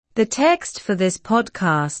The text for this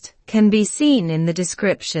podcast can be seen in the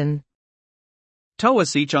description.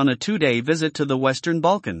 Toasic on a 2-day visit to the Western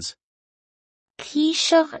Balkans.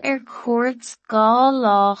 Taoiseach cuairt dhá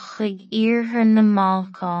lá chuig iarthar na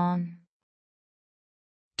Málcán.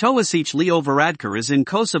 Toasic Leo Varadkar is in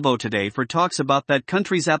Kosovo today for talks about that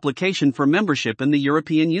country's application for membership in the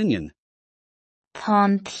European Union.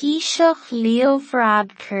 Tá Taoiseach Leo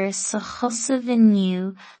Varadkar sa Chosaimh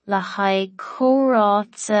inniu le haghaidh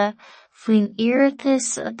comhráite faoin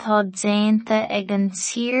iarratas atá déanta ag an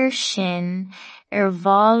tír sin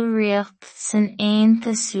bhallríocht san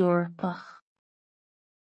Aontas Eorpach.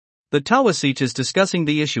 The Toasic is discussing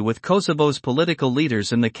the issue with Kosovo's political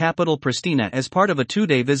leaders in the capital Pristina as part of a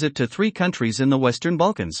 2-day visit to 3 countries in the Western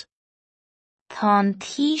Balkans. Tá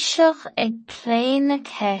Taoiseach ag plé na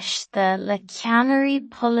ceiste le ceannairí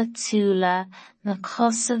polaitíola na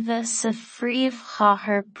Kosovo sa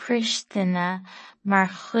phríomhchathair Pristina mar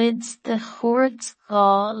chuid de chuairt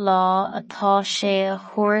dhá lá atá sé a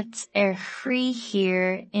thabhairt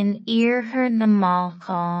chríochnaigh in iarthar na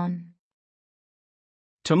Málcán.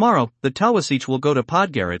 Tomorrow, the Toasic will go to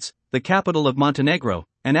Podgorica, the capital of Montenegro,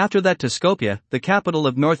 and after that to Skopje, the capital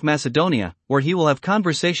of North Macedonia, where he will have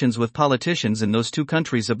conversations with politicians in those 2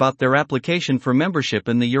 countries about their application for membership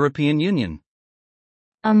in the European Union.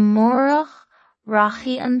 Amórach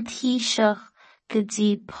rachaidh an Taoiseach go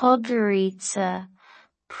dtí Podgorica,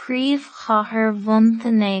 príomhchathair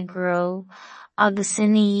Montenegro, agus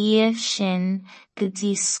ina dtaobh sin go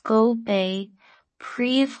dtí Skopje,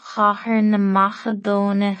 príomhchathair na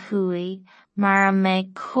Macedóine thuaidh, mar a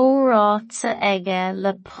mbeidh comhráite aige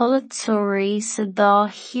le polaitíoirí sa dá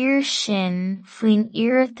thír sin faoin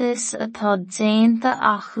iarratas atá déanta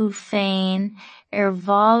acu féin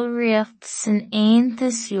bhallríocht san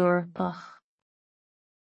Aontas Eorpach.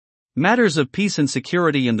 Matters of peace and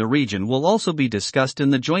security in the region will also be discussed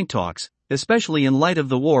in the joint talks, especially in light of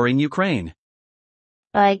the war in Ukraine.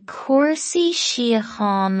 By cuasaí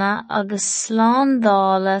síochána agus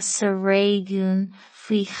slándála sa réigiún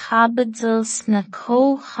faoi chabadals na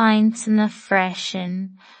cóchainteanna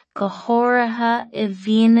freisin, go háirithe I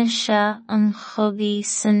bhfianaise an chogaí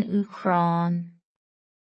san Ucrain.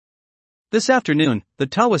 This afternoon, the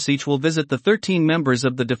Toasic will visit the 13 members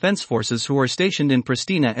of the defense forces who are stationed in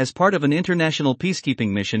Pristina as part of an international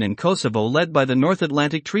peacekeeping mission in Kosovo led by the North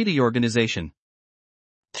Atlantic Treaty Organization.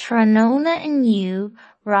 Tráthnóna inniu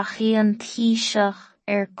rachaidh an Taoiseach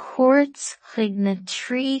cuairt chuig na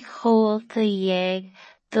 3 chomhalta dhéag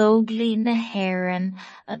d'óglaigh na hÉireann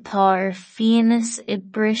atá fianas I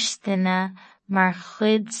Bristina mar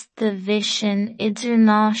chuid de mhisean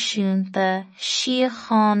idirnáisiúnta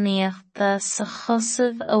síochánaíochta sa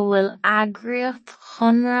Chosaimh a bhfuil eagraíocht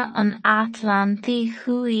chunradh an Atlantaigh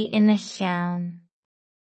thuaidh ina cheann.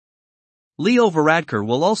 Leo Varadkar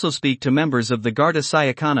will also speak to members of the Garda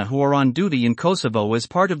Síochána who are on duty in Kosovo as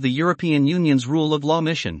part of the European Union's rule of law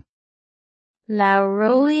mission. Le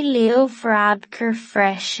roigh Leo Varadkar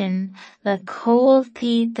freisin le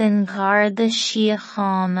comhaltaí den Garda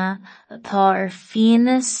Síochána atá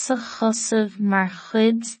fianas sa Chosaimh mar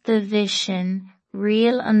chuid de mhisean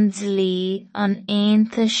riail an dlí an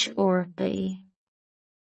Aontas Eorpaí.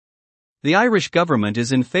 The Irish government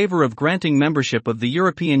is in favor of granting membership of the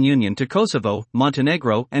European Union to Kosovo,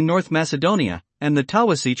 Montenegro, and North Macedonia, and the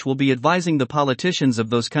Toasic will be advising the politicians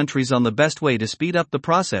of those countries on the best way to speed up the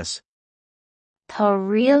process. Tá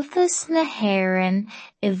rialtas na hÉireann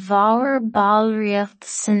bhfeabhar ballríocht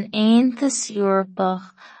san Aontas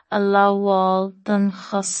Eorpach a leabháil don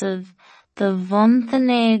Chosaimh, de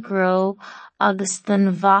Montenegro agus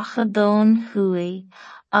don Macedón thuaidh,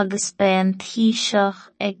 agus beidh an Taoiseach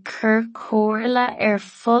ag cur comhairle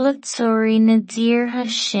pholaiteoirí na díortha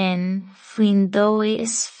sin faoin dóigh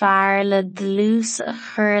is fearr le dlús a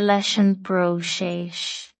chur leis an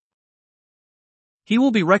bpróisis. He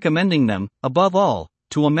will be recommending them, above all,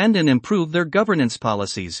 to amend and improve their governance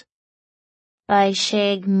policies. Ba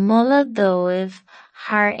sé ag mula dóibh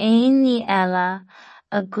thar aon ní eile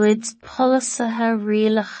a gcuid polasaithe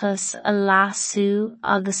rialachas a lasú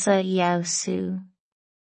agus a dheabhsú.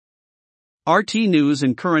 RT News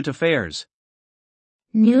and Current Affairs.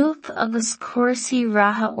 Nuacht agus cuasaí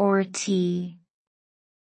ratha RT.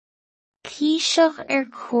 Taoiseach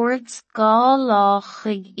cuairt dhá lá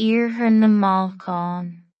chuig iarthar na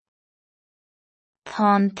Málcán.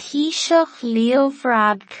 Tá Taoiseach Leo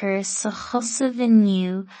Varadkar sa Chosaimh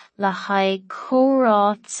inniu le haghaidh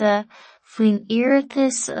comhráite faoin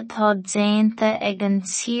iarratas atá déanta ag an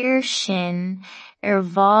tír sin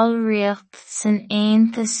bhallríocht san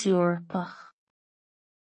Aontas Eorpach.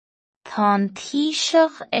 Tá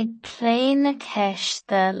Taoiseach ag plé na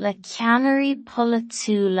ceiste le ceannairí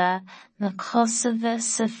polaitíola na Kosovo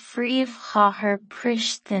sa phríomhchathair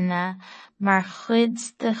Prishtina mar chuid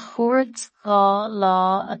de chóirt dhá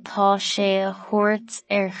lá atá sé a thabhairt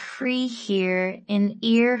ar chríochnair in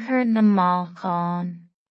iarthar na Mbalcáin.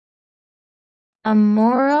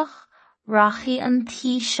 Amórach rachaidh an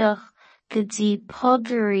Taoiseach go dtí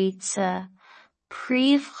Podgorica,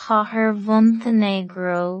 príomhchathair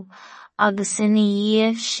Montenegro, agus ina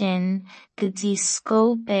dhiaidh sin go dtí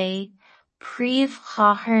Skopje,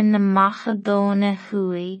 príomhchathair na Macedóine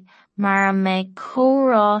Thuaidh, mar a mbeidh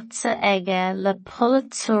comhráite aige le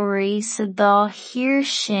polaiteoirí sa dá thír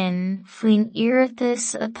sin faoin oireachtas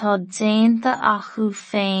atá déanta acu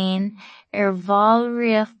féin ar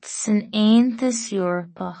bhallríocht san Aontas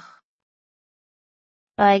Eorpach.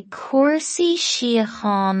 Beidh cúrsaí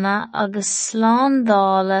síochána agus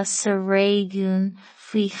slándála sa réigiún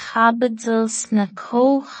faoi chabadals na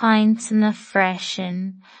cóchainteanna freisin,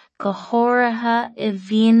 go háirithe i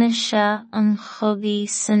bhfianaise an chogaí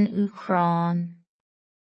san Ucráin.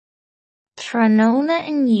 Tráthnóna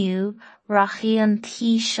inniu rachaidh an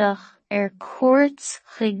Taoiseach ar cuairt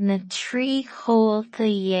chuig na trí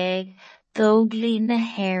chomhalta dhéag d'Óglaigh na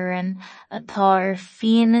hÉireann atá ar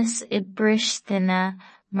fianas i Bpríostónna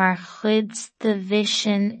mar chuid de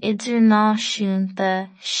mhisean idirnáisiúnta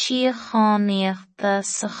síochánaíochta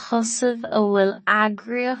sa Chosaimh a bhfuil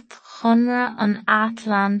eagraíocht chunradh an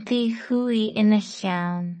Atlantach Thuaidh ina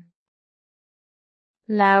cheann.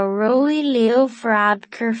 Labhróidh Leo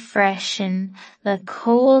Varadkar freisin le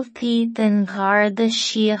comhaltaí den Gharda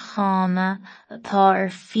Síochána atá ar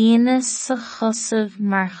fianas sa Chosaimh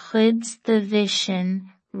mar chuid de mhisean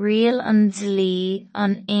riail an dlí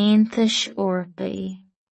an Aontais Eorpaí.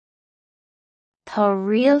 Tá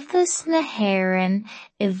rialtas na hÉireann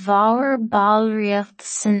i bhfeabhar ballríocht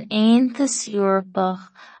san Aontas Eorpach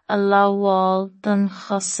a lámháil don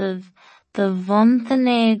Chosaimh, de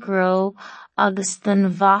Montenegro agus don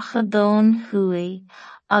Mhacedón Thuaidh,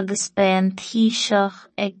 agus beidh an Taoiseach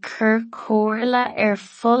ag cur comhairle ar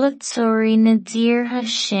pholaiteoirí na díortha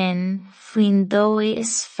sin faoin dóigh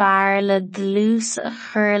is fearr le dlús a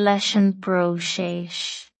chur leis an bpróisis.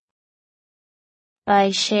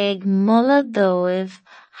 Beidh sé ag moladh dóibh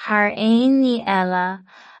thar aon eile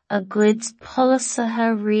a gcuid polasaithe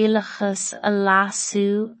rialachas a lasú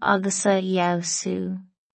agus a fheabhsú.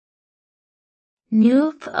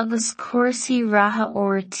 Nuacht agus cúrsaí ratha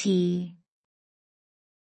ortaí.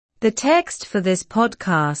 The text for this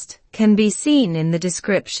podcast can be seen in the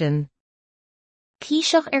description.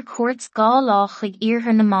 Taoiseach ar cuairt dhá lá chuig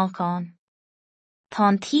iarthar na Mbalcáin. Tá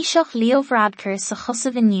an Taoiseach Leo Varadkar sa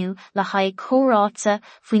Chosaimh inniu le haghaidh comhráite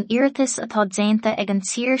faoin oireachtas atá déanta ag an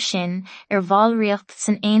tír sin ar bhallríocht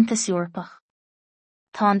san Aontas Eorpach.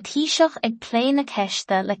 Tá an Taoiseach ag plé na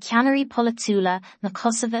ceiste le ceannairí polaitíola na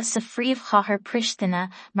Kosovo sa phríomhchathair Prishtina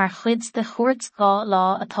mar chuid de chóirt dhá lá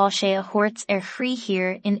atá sé a thabhairt ar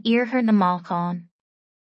chríochnair in iarthar na Mbalcáin.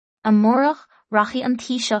 Amórach rachaidh an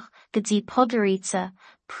Taoiseach go dtí Podgorica,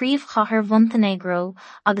 príomhchathair Montenegro,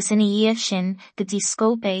 agus ina dhiaidh sin go dtí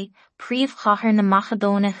Skopje, príomhchathair na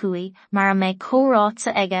Macedóine Thuaidh, mar a mbeidh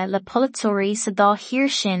comhráite aige le polaiteoirí sa dá thír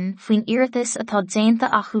sin faoin oireachtas atá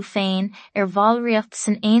déanta acu féin ar bhallríocht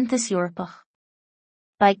san Aontas Eorpach.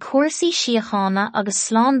 Beidh cúrsaí síochána agus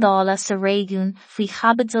slándála sa réigiún faoi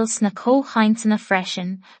chabadals na cóchainteanna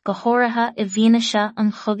freisin, go háirithe i bhfianaise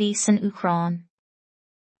an chogaí san Ucráin.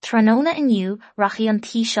 Tráthnóna inniu rachaidh an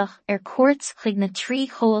Taoiseach ar cuairt chuig na trí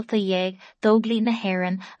chomhalta dhéag d'Óglaigh na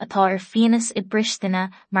hÉireann atá ar fianas i Bpríostónna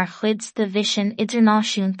mar chuid de mhisean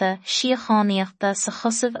idirnáisiúnta síochánaíochta sa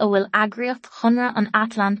Chosaimh a bhfuil eagraíocht chunradh an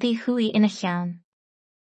Atlantach Thuaidh ina cheann.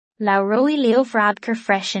 Labhróidh Leo Varadkar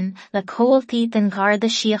freisin le comhaltaí den Gharda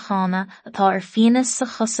Síochána atá ar fianas sa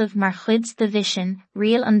Chosaimh mar chuid de mhisean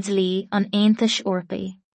riail an dlí an Aontais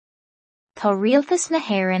Eorpaí. Tá rialtas na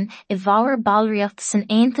hÉireann i bhfeabhar ballríocht san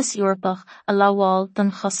Aontas Eorpach a lámháil don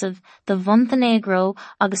Chosaimh, de Montenegro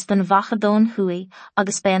agus don Mhacedón Thuaidh,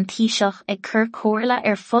 agus beidh an Taoiseach ag cur comhairle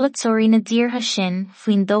ar pholaiteoirí na díortha sin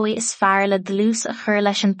faoin dóigh is fearr le dlús a chur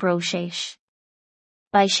leis an bpróisis.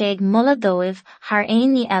 Beidh sé ag moladh dóibh thar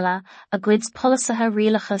aon eile a gcuid polasaithe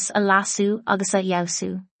rialachas a lasú agus a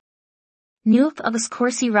fheabhsú. Nuacht agus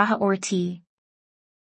cúrsaí ratha ortaí.